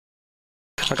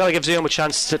I've got to give Zoom a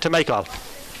chance to make all.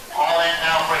 All in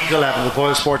now for Heat 11, the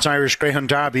BoyleSports Irish Greyhound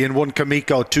Derby. In 1,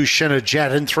 Kameko. 2, Shinna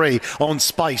Jet. In 3, Own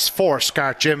Spice. 4,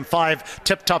 Scar Jim. 5,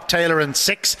 Tip Top Taylor. And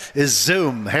 6 is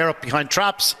Zoom. Hair up behind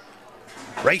Traps.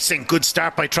 Racing, good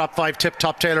start by Trap 5, Tip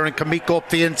Top Taylor, and Kameko up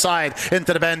the inside.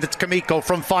 Into the bend, it's Kameko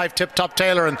from 5, Tip Top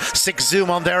Taylor, and 6 Zoom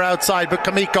on their outside. But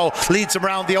Kameko leads him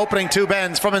around the opening 2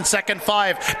 bends. From in second,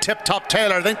 5, Tip Top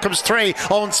Taylor. Then comes 3,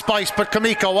 Own Spice, but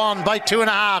Kameko on by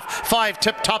 2.5. 5,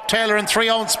 Tip Top Taylor, and 3,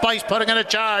 Own Spice putting in a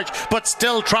charge. But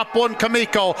still, Trap 1,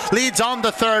 Kameko leads on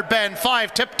the third bend.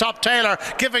 5, Tip Top Taylor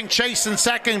giving chase in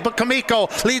second, but Kameko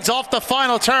leads off the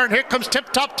final turn. Here comes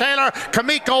Tip Top Taylor.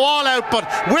 Kameko all out, but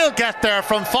will get there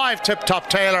from 5, Tip Top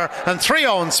Taylor, and 3,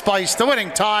 Own Spice. The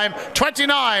winning time,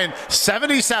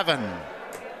 29.77.